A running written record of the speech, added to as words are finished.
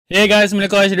Hey guys,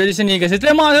 Assalamualaikum. Syedot di sini. Guys,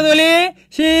 terima kasih kali.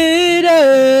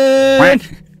 Syedot.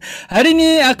 Hari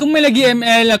ni aku main lagi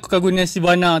ML. Aku akan guna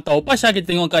Silvana atau Pakai.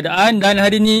 Kita tengok keadaan. Dan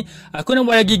hari ni aku nak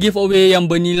buat lagi giveaway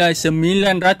yang bernilai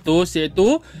 900,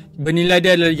 iaitu bernilai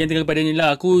dia adalah gantikan kepada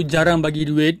nilai. Aku jarang bagi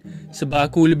duit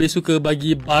sebab aku lebih suka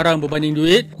bagi barang berbanding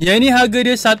duit. Yang ni harga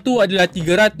dia satu adalah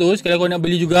 300. Kalau kau nak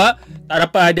beli juga, tak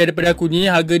dapat hadiah daripada aku ni.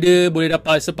 Harga dia boleh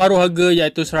dapat separuh harga,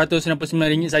 iaitu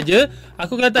RM199 saja.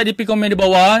 Aku akan letak di komen di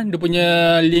bawah dia punya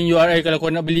link URL kalau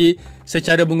kau nak beli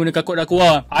secara menggunakan kod aku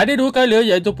lah. Ada dua color,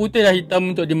 iaitu putih dan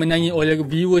hitam untuk dimenangi oleh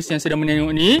viewers yang sedang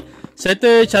menengok ni.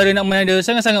 Serta cara nak menang dia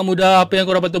sangat-sangat mudah. Apa yang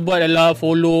korang patut buat adalah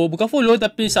follow, bukan follow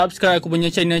tapi subscribe aku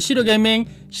punya channel Syedot Gaming,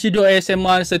 Syedot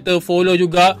ASMR, serta follow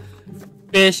juga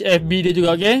page FB dia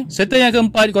juga, okay? Serta yang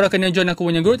keempat, korang kena join aku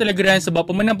punya grup Telegram sebab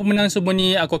pemenang-pemenang semua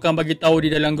ni aku akan bagi tahu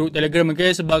di dalam grup Telegram,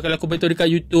 okay? Sebab kalau aku betul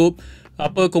dekat YouTube,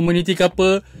 apa community ke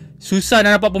apa, susah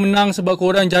nak dapat pemenang sebab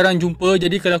korang jarang jumpa.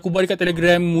 Jadi kalau aku buat dekat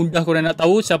Telegram, mudah korang nak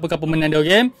tahu siapakah pemenang dia,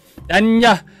 okay? Dan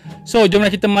ya, so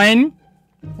jomlah kita main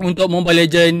untuk Mobile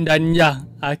Legend. Dan ya,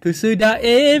 aku sudah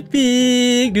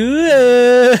epic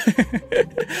 2.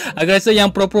 Aku rasa yang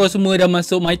pro-pro semua dah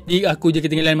masuk mythic. Aku je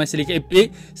ketinggalan masih lagi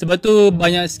epic. Sebab tu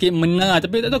banyak sikit menang.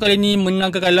 Tapi tak tahu kali ni menang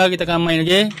ke kalah. Kita akan main,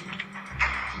 okay?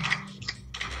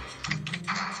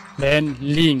 Dan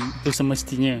link tu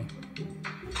semestinya.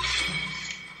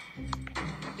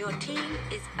 Your team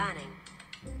is banning.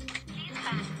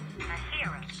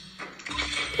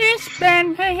 Please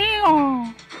ban a hero.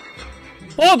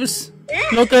 Oops.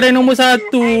 Loker rank nombor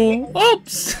 1.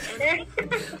 Oops.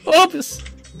 Oops.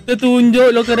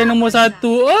 Tertunjuk loker rank nombor 1.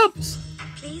 Oops.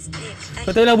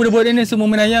 Kau tahu lah budak-budak ni semua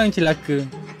menayang celaka.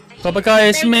 Kau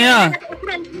pakai SM lah.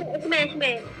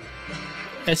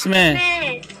 SM.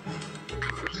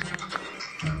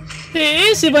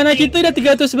 Eh, Silvana kita dah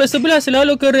 311 lah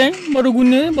loker rank. Baru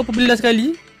guna berapa belas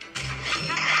kali.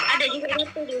 Ada juga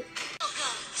satu tu.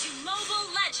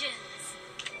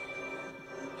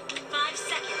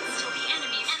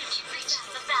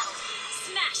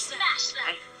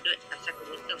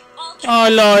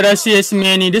 Alah, rahsia SM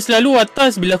ni. Dia selalu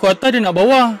atas. Bila aku atas, dia nak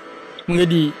bawah.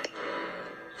 Menggedi.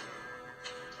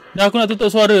 Dah aku nak tutup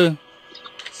suara.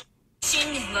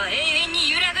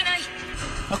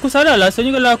 Aku salah lah.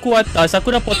 Soalnya kalau aku atas, aku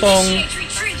dah potong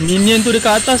minion tu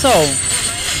dekat atas tau.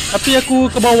 Tapi aku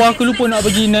ke bawah, aku lupa nak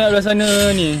pergi naik belah sana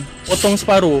ni. Potong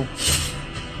separuh.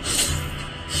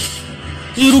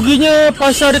 Ruginya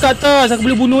pasar dekat atas. Aku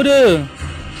boleh bunuh dia.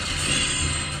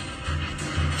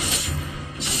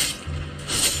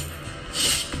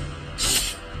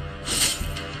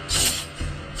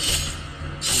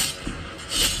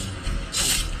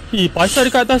 Pasar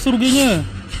dekat atas ruginya.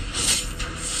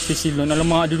 Silon,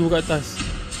 alamak, ada dua kat atas.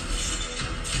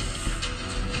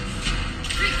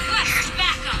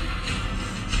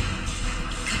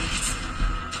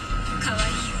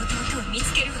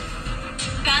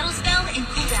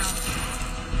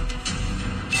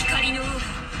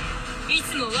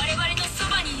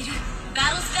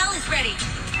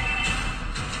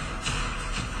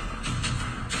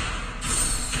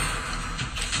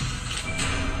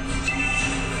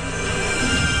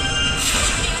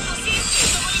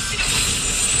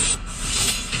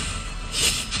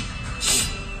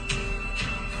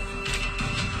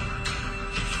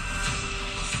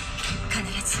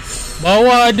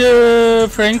 Bawah ada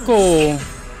Franco.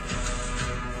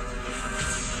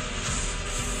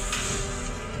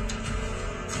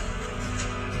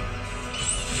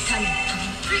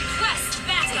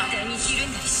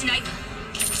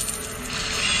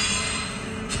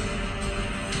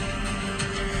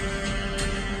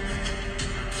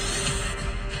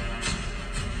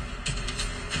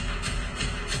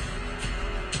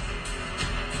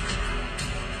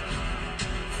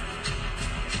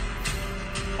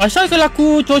 Asal kalau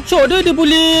aku cocok dia, dia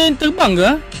boleh terbang ke?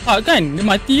 Tak kan? Dia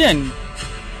mati kan?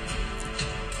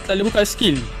 Tak boleh buka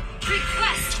skill.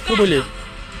 Ke boleh?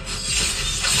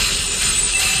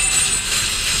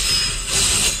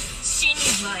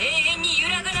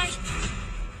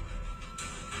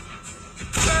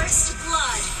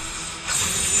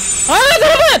 Ah, tak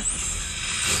dapat!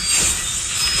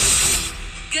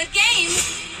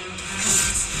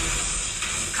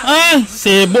 Ah,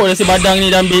 sibuk dah si badang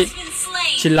ni dah ambil.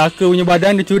 Celaka punya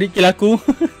badan, dia curi kill aku.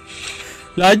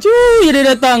 Laju je dia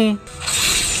datang.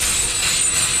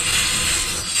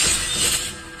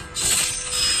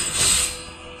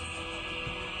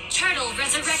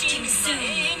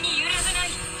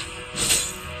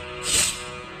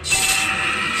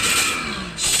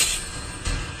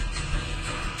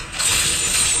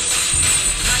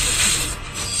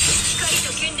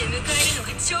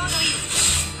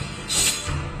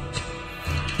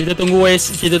 Kita tunggu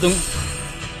West. Kita tunggu.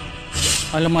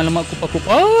 Alamak kupa.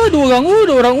 Dua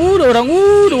orang.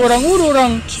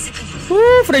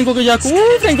 Franco kejar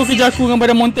aku. Dengan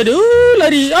badan monster dia.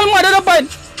 Lari. Alamak dah dapat.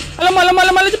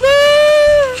 Alamak cepat.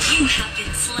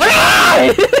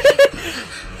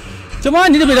 Macam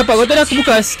mana dia boleh dapat? Kau tadi aku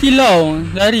buka skill tau.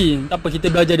 Lari. Tak apa,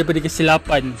 kita belajar daripada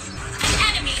kesilapan.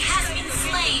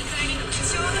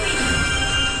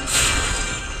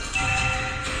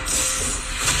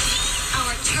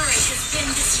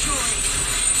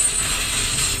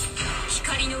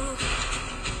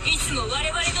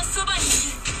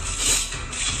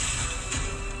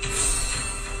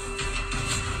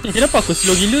 Kenapa aku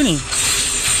slow gila ni?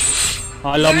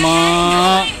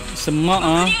 Alamak. Semak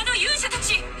ah.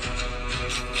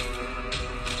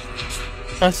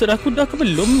 Kasut aku dah ke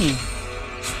belum ni?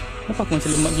 Kenapa aku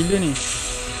macam lemak gila ni?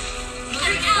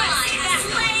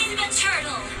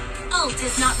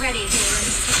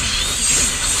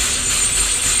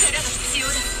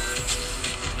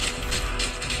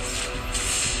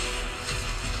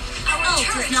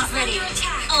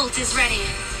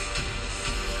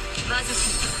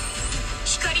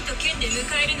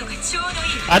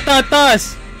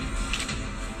 Atas.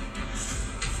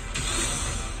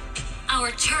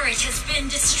 Our turret has been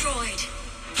destroyed.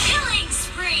 Killing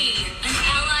spree. An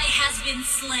ally has been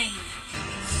slain.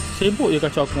 Sibuk je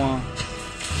kacau aku ah.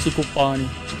 Si kupa ni.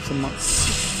 Semak.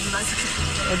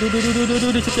 Aduh,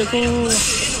 dia cekik aku.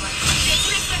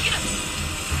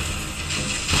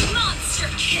 Monster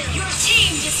kill. Your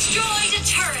team destroyed a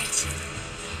turret.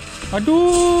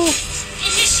 Aduh.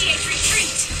 Initiate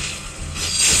retreat.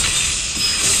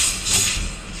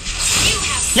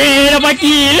 Yeay, dapat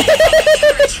kill.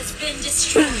 Turret has been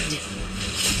destroyed.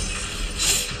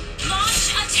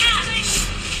 Launch attack.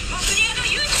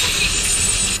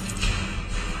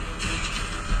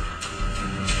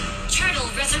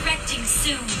 Turtle resurrecting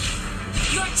soon.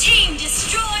 Your team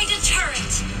destroyed a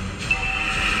turret.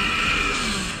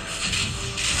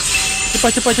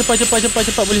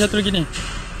 Cepat. Boleh satu lagi ni.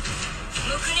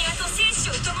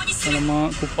 Alamak,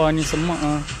 kupa ni semak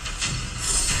ah.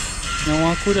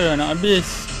 Nyawa aku dah nak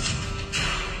habis.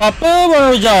 Apa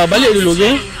baru je? Balik dulu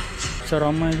okey. Macam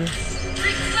ramai je.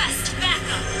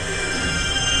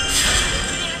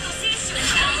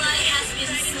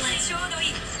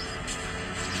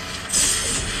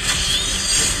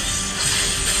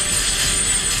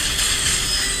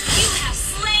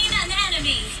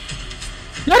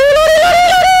 Lari.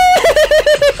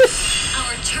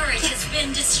 Our turret has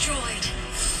been destroyed.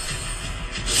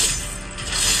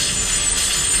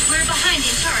 We're behind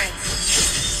in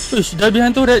turrets. Uish, dah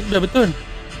behind turret. Dah betul.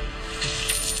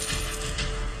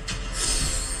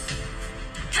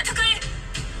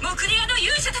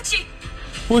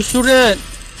 Push turret.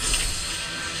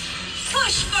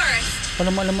 Push first.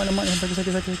 Alamak.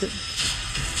 Sakit.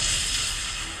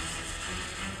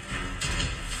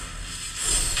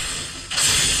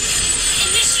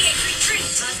 Initiate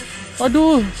retreat.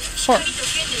 Aduh. Fuck.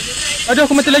 Aduh,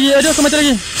 aku mati lagi. Ah. You have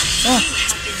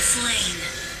been slain.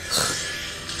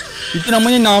 Itu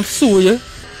namanya nafsu je.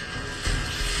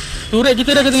 Turret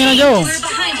kita dah ketinggalan jauh. We're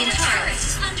behind in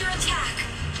turrets. Under attack.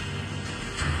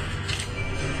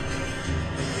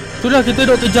 Itulah kita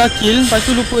duk kejar kill. Lepas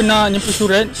tu lupa nak nyemput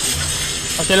turret.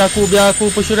 Okey lah, biar aku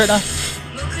push turret lah.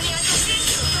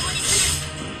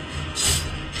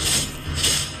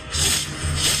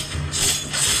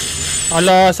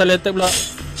 Alah, salah attack pula.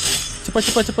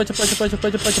 Cepat.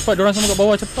 Diorang semua kat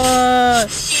bawah, cepat.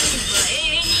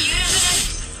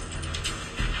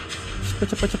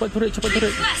 Cepat turret.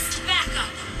 Request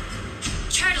backup.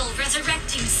 Turtle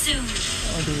resurrecting soon.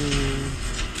 Aduh.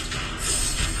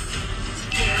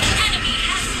 Enemy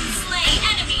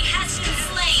has been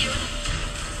slain.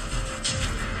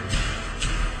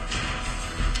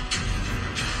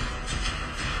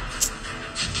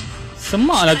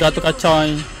 Semak lah gato kacau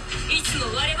ni.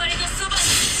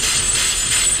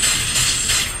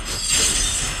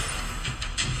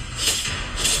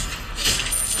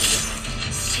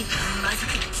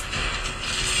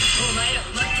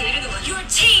 Your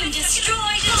team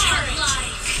destroyed a turret.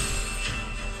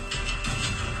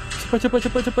 Cepat.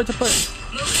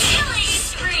 Killing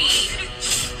spree.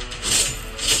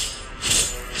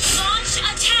 Launch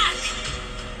attack.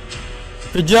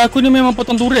 Kerja aku ni memang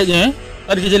potong turret je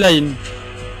Tak ada kerja lain.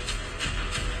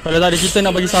 Kalau tak ada kita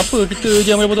nak bagi siapa, kita je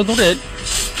yang boleh potong turret.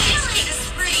 Killing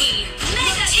spree.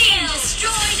 Mega team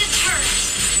destroyed a turret.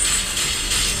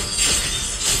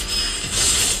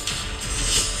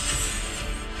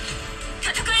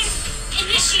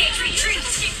 Initiate retreat.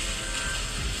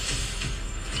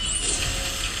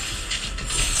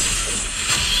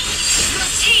 Your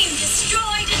team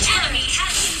destroyed an enemy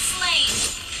has been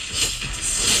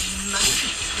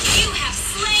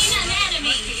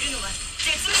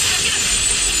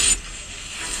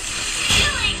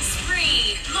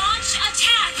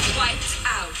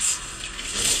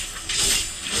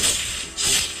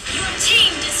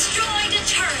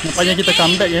Nampaknya kita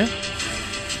comeback ya.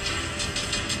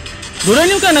 Diorang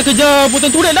ni bukan nak kejar putan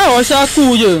turret dah. Asal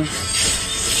aku je.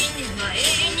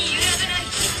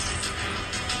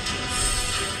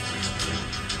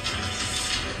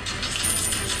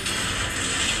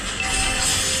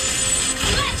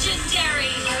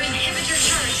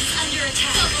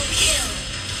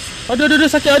 Aduh,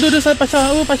 sakit. Aduh,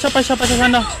 pasal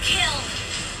sana.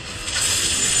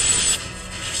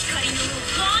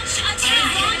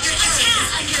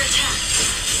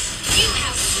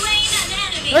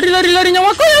 Lari,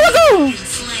 nyawa aku.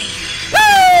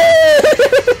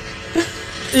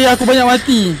 Aku banyak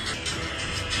mati.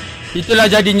 Itulah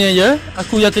jadinya ya.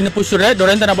 Aku yang kena push turret.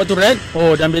 Diorang tak nak buat turret.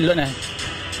 Oh, dah ambil load ni.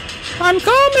 I'm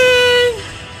coming.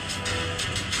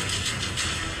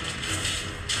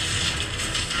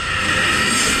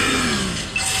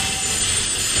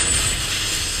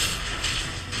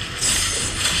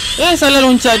 Salah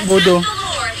loncat, bodoh.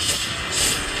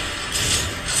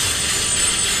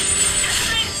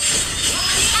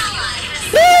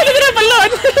 Dia kena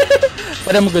pelot.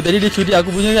 Pada muka tadi dia curi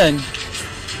aku punya kan.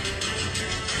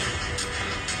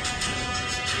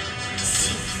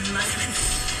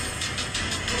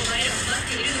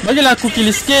 Bagilah aku kill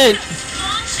sikit.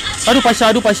 Aduh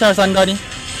pasar Sangka ni.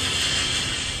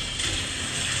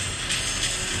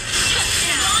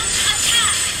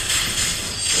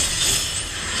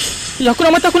 Aku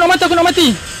nak mati.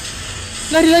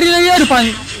 Lari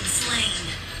depan.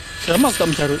 Sama aku tak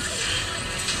mencarut.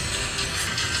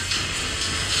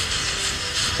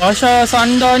 Pasar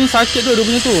sanda ni sakit tu dia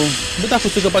punya tu. Betul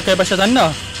aku suka pakai pasar sanda.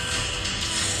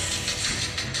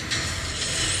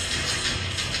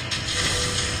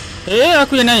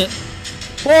 Aku yang naik.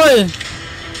 Oi.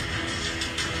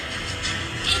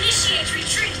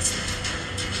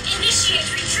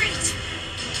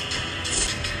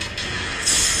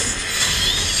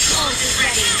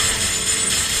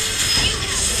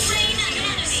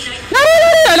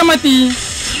 Lari, mati.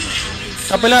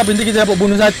 Tak apalah, penting kita dapat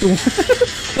bonus satu.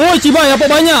 Oh, cibai dapat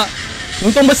banyak.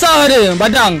 Untung besar dia,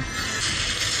 badang.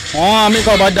 Ambil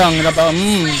kau badang dapat.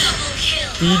 3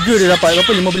 dia dapat.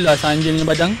 Berapa? 15 anjingnya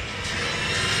badang.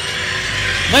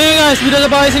 Baik guys, video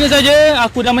sampai sini saja.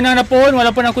 Aku dah menang dah pun.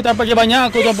 Walaupun aku tak pakai banyak,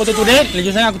 aku tuan foto turret.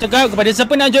 Lagi sangat aku cakap kepada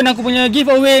siapa nak join aku punya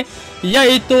giveaway,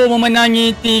 iaitu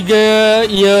memenangi 3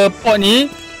 earpod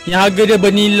ni yang harga dia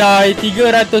bernilai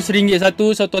RM300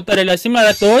 satu. So total adalah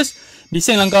RM900.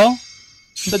 Bising lah kau.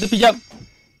 Untuk tepi jap.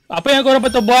 Apa yang korang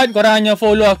patut buat, korang hanya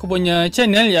follow aku punya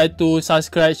channel, iaitu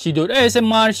subscribe Syedot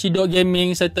ASMR, Syedot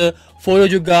Gaming, serta follow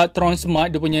juga Tron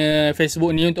Smart dia punya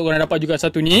Facebook ni untuk korang dapat juga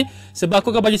satu ni. Sebab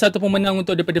aku akan bagi satu pemenang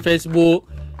untuk daripada Facebook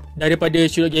daripada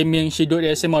Syedot Gaming, Syedot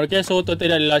ASMR. Okay, so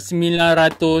total adalah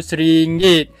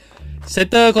RM900.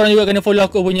 Serta korang juga kena follow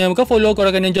aku punya, bukan follow,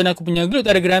 korang kena join aku punya group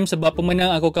Telegram, sebab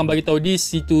pemenang aku akan bagi tahu di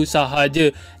situ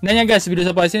sahaja. Dan ya guys, video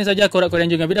sampai sini saja. Korang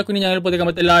juga video aku ni, jangan lupa tekan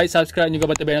button like, subscribe juga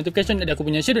button bell notification dari aku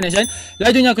punya share donation.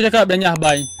 Lajunya aku cakap banyak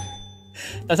bye.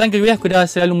 Tak sangka aku dah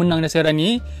selalu menang dah sekarang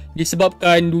ni,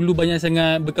 disebabkan dulu banyak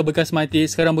sangat bekas-bekas mati.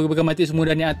 Sekarang bekas-bekas mati semua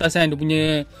dah naik atas kan, dia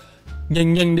punya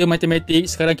geng-geng dia matematik.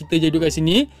 Sekarang kita je duduk kat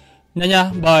sini.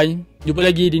 Nanya, bye. Jumpa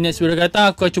lagi di next video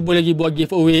datang. Aku akan cuba lagi buat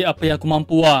giveaway apa yang aku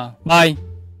mampu lah. Bye.